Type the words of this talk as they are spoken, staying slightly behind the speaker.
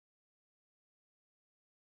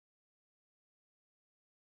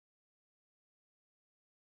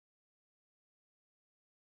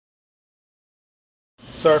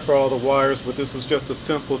Sorry for all the wires, but this is just a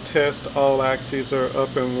simple test. All axes are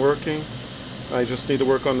up and working. I just need to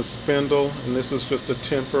work on the spindle, and this is just a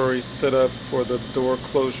temporary setup for the door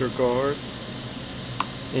closure guard.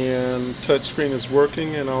 And touchscreen is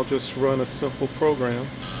working, and I'll just run a simple program.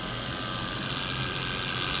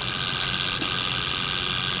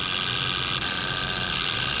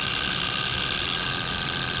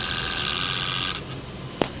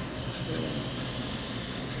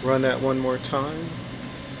 Run that one more time.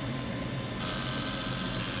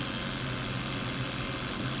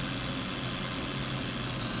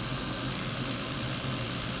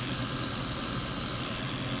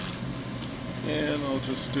 And I'll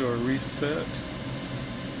just do a reset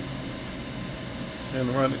and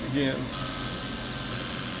run it again.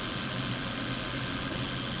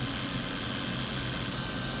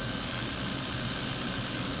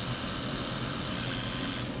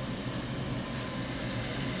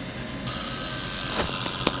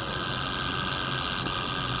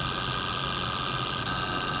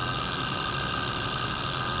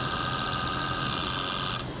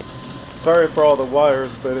 Sorry for all the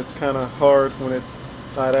wires, but it's kind of hard when it's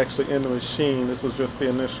not actually in the machine. This was just the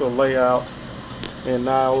initial layout, and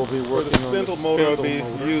now we'll be working on the spindle motor. I'll be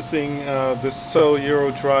using the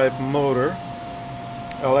Eurodrive motor.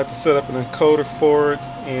 I'll have to set up an encoder for it,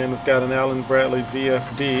 and we've got an Allen Bradley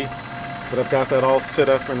VFD, but I've got that all set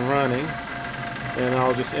up and running, and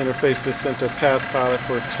I'll just interface this into PathPilot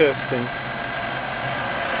for testing.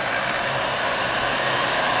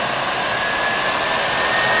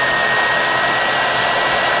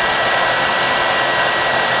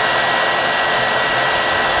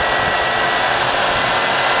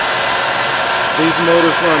 These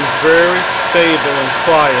motors run very stable and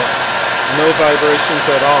quiet, no vibrations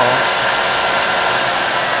at all.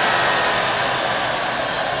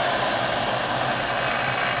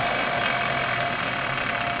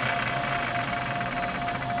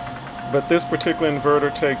 But this particular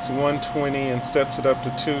inverter takes 120 and steps it up to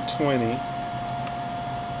 220.